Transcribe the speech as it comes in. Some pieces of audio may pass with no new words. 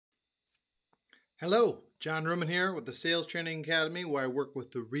Hello, John Ruman here with the Sales Training Academy, where I work with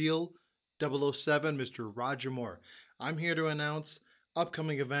the real 007, Mr. Roger Moore. I'm here to announce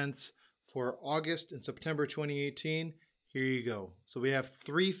upcoming events for August and September 2018. Here you go. So we have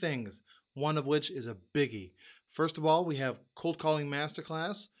three things, one of which is a biggie. First of all, we have Cold Calling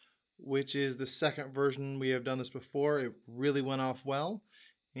Masterclass, which is the second version. We have done this before. It really went off well,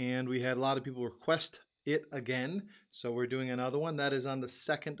 and we had a lot of people request it again. So we're doing another one. That is on the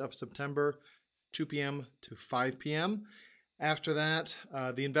 2nd of September, 2 p.m. to 5 p.m. After that,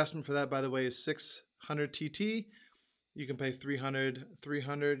 the investment for that, by the way, is 600 TT. You can pay 300,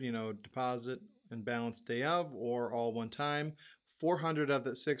 deposit and balance day of, or all one time. 400 of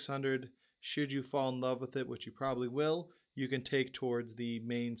that 600, should you fall in love with it, which you probably will, you can take towards the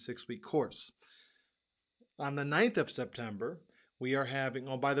main 6-week course. On the 9th of September, we are having,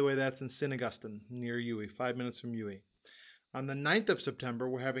 oh, by the way, that's in St. Augustine, near UE, 5 minutes from UE. On the 9th of September,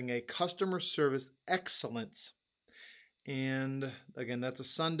 we're having a customer service excellence. And again, that's a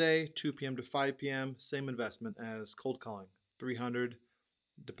Sunday, 2 p.m. to 5 p.m., same investment as cold calling. 300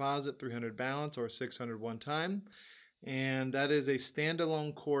 deposit, 300 balance, or 600 one time. And that is a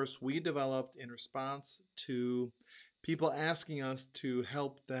standalone course we developed in response to people asking us to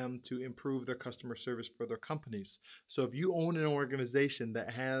help them to improve their customer service for their companies. So if you own an organization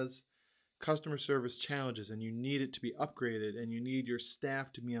that has customer service challenges and you need it to be upgraded and you need your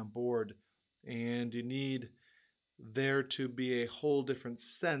staff to be on board and you need there to be a whole different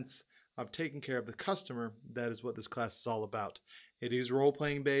sense of taking care of the customer, that is what this class is all about. It is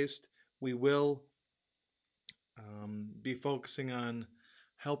role-playing based. We will be focusing on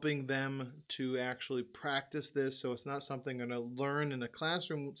helping them to actually practice this, so it's not something they're going to learn in a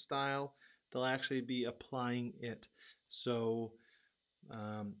classroom style. They'll actually be applying it. So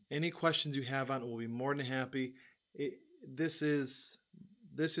any questions you have on it, we'll be more than happy. This is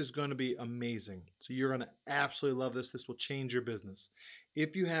going to be amazing. So you're going to absolutely love this. This will change your business.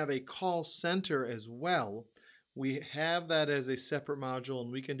 If you have a call center as well, we have that as a separate module,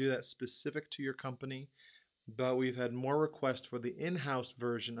 and we can do that specific to your company. But we've had more requests for the in-house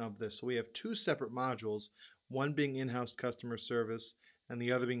version of this. So we have two separate modules, one being in-house customer service and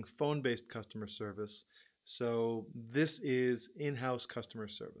the other being phone-based customer service. So this is in-house customer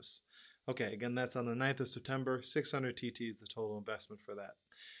service. Okay, again, that's on the 9th of September. 600 TT is the total investment for that.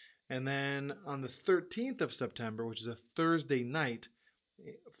 And then on the 13th of September, which is a Thursday night,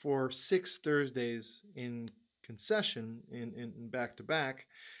 for 6 Thursdays in concession, in back-to-back,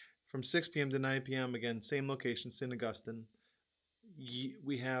 from 6 p.m. to 9 p.m., again, same location, St. Augustine,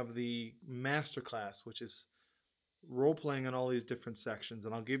 we have the master class, which is role-playing on all these different sections,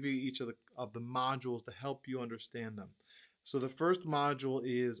 and I'll give you each of the modules to help you understand them. So the first module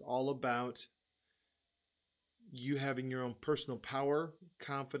is all about you having your own personal power,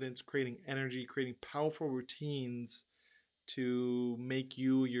 confidence, creating energy, creating powerful routines to make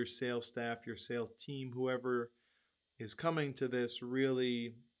you, your sales staff, your sales team, whoever is coming to this,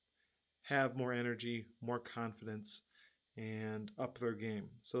 really have more energy, more confidence, and up their game.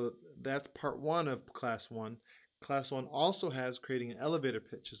 So that's part one of class one. Class one also has creating an elevator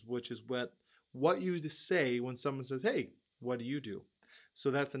pitch, which is what you say when someone says, hey, what do you do? So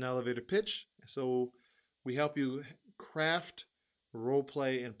that's an elevator pitch. So we help you craft, role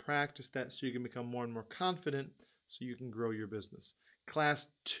play, and practice that so you can become more and more confident so you can grow your business. Class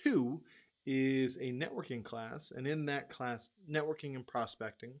two is a networking class, and in that class, networking and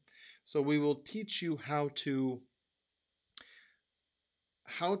prospecting. So we will teach you how to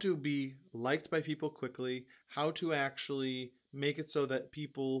be liked by people quickly, how to actually make it so that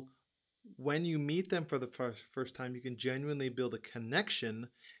people, when you meet them for the first time, you can genuinely build a connection.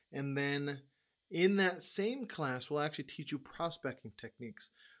 And then in that same class, we'll actually teach you prospecting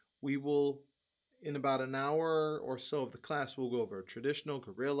techniques. We will, in about an hour or so of the class, we'll go over traditional,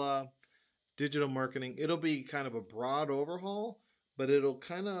 guerrilla, digital marketing. It'll be kind of a broad overhaul, but it'll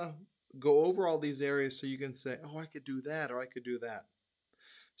kind of go over all these areas so you can say, oh, I could do that, or I could do that.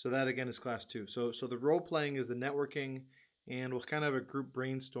 So that again is class two. So the role playing is the networking, and we'll kind of have a group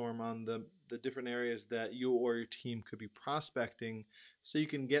brainstorm on the different areas that you or your team could be prospecting so you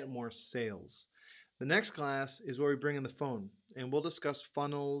can get more sales. The next class is where we bring in the phone, and we'll discuss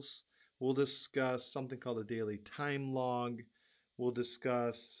funnels. We'll discuss something called a daily time log. We'll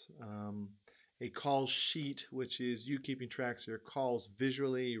discuss a call sheet, which is you keeping tracks of your calls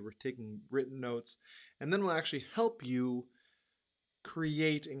visually. We're taking written notes, and then we'll actually help you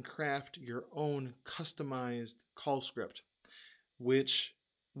create and craft your own customized call script, which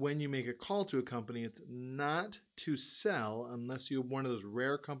when you make a call to a company, it's not to sell unless you're one of those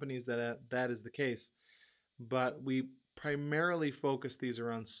rare companies that is the case. But we primarily focus these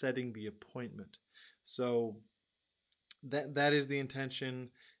around setting the appointment. So that is the intention,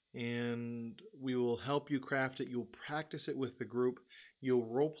 and we will help you craft it. You'll practice it with the group. You'll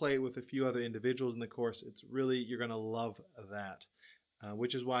role play it with a few other individuals in the course. It's really, you're going to love that,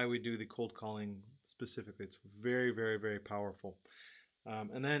 which is why we do the cold calling specifically. It's very, very, very powerful.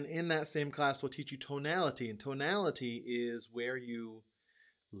 And then in that same class, we'll teach you tonality. And tonality is where you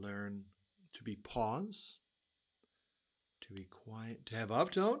learn to be pause, to be quiet, to have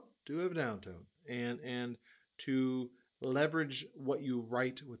uptone, to have downtone, and to leverage what you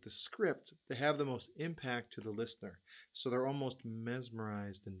write with the script to have the most impact to the listener. So they're almost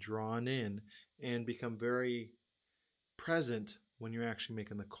mesmerized and drawn in and become very present when you're actually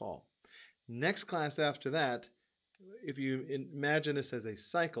making the call. Next class after that, if you imagine this as a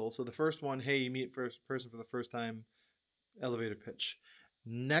cycle, so the first one, hey, you meet first person for the first time, elevator pitch.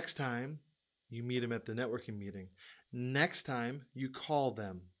 Next time, you meet them at the networking meeting. Next time, you call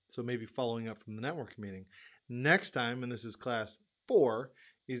them. So maybe following up from the networking meeting. Next time, and this is class 4,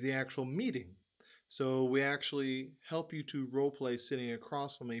 is the actual meeting. So we actually help you to role play sitting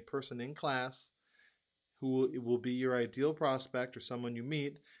across from a person in class who will be your ideal prospect or someone you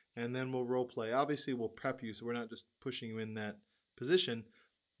meet, and then we'll role play. Obviously, we'll prep you, so we're not just pushing you in that position,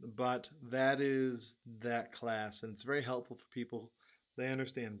 but that is that class, and it's very helpful for people. They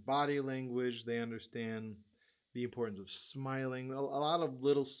understand body language, they understand the importance of smiling, a lot of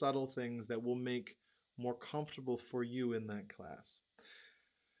little subtle things that will make more comfortable for you in that class.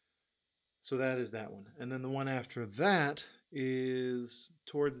 So that is that one. And then the one after that is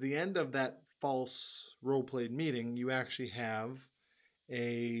towards the end of that false role played meeting, you actually have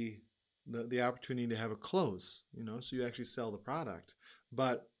a the opportunity to have a close, so you actually sell the product.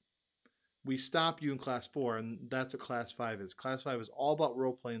 But we stop you in class 4, and that's what class 5 is. Class 5 is all about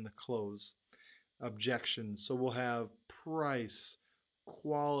role playing the close, objections. So we'll have price,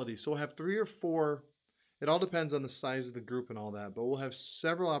 quality. So we'll have 3 or 4. It all depends on the size of the group and all that, but we'll have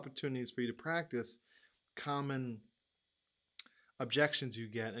several opportunities for you to practice common objections you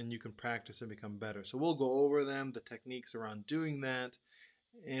get, and you can practice and become better. So we'll go over them, the techniques around doing that,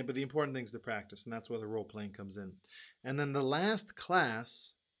 but the important thing is to practice, and that's where the role playing comes in. And then the last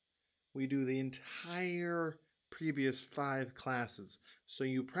class, we do the entire previous 5 classes. So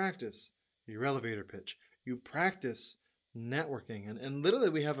you practice your elevator pitch, you practice networking, and literally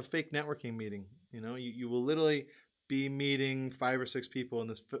we have a fake networking meeting. You will literally be meeting 5 or 6 people in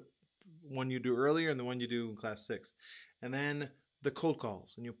this one you do earlier and the one you do in class 6. And then the cold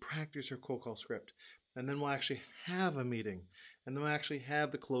calls, and you practice your cold call script. And then we'll actually have a meeting, and then we'll actually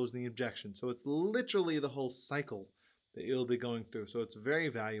have the close and the objection. So it's literally the whole cycle that you'll be going through. So it's very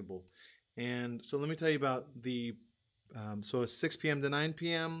valuable. And so let me tell you about so it's 6 p.m. to 9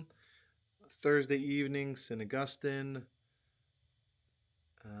 p.m. Thursday evening, St. Augustine.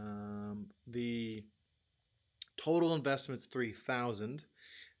 The total investment's $3,000.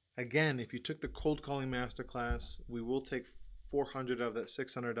 Again, if you took the cold calling masterclass, we will take $400 of that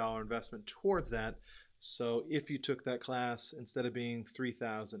 $600 investment towards that. So if you took that class, instead of being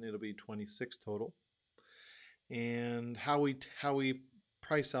 $3,000, it'll be $26,000 total. And how we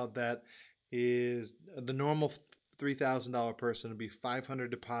price out that is the normal $3,000 person would be $500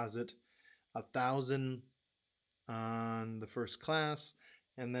 deposit, $1,000 on the first class,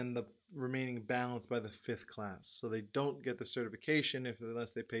 and then the remaining balance by the 5th class. So they don't get the certification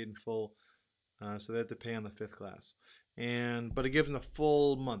unless they paid in full. So they have to pay on the 5th class. But it gives them a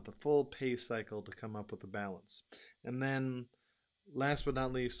full month, a full pay cycle to come up with the balance. And then last but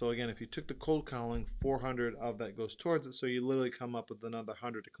not least, so again, if you took the cold calling, 400 of that goes towards it. So you literally come up with another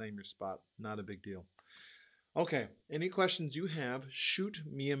 100 to claim your spot. Not a big deal. Okay, any questions you have, shoot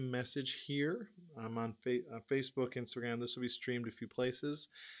me a message here. I'm on Facebook, Instagram. This will be streamed a few places.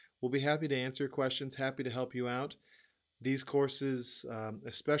 We'll be happy to answer your questions, happy to help you out. These courses,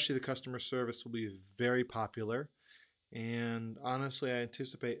 especially the customer service, will be very popular. And honestly, I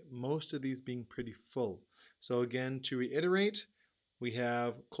anticipate most of these being pretty full. So again, to reiterate, we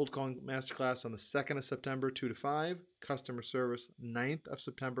have Cold Calling Masterclass on the 2nd of September, 2 to 5. Customer Service, 9th of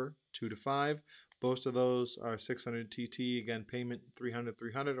September, 2 to 5. Both of those are 600 TT. Again, payment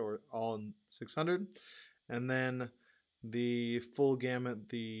 300, or all in 600. And then the full gamut,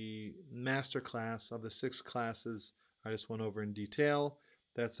 the masterclass of the 6 classes, I just went over in detail.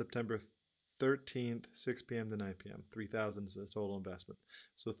 That's September 13th, 6 p.m. to 9 p.m. 3,000 is the total investment.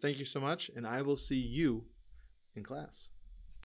 So thank you so much, and I will see you in class.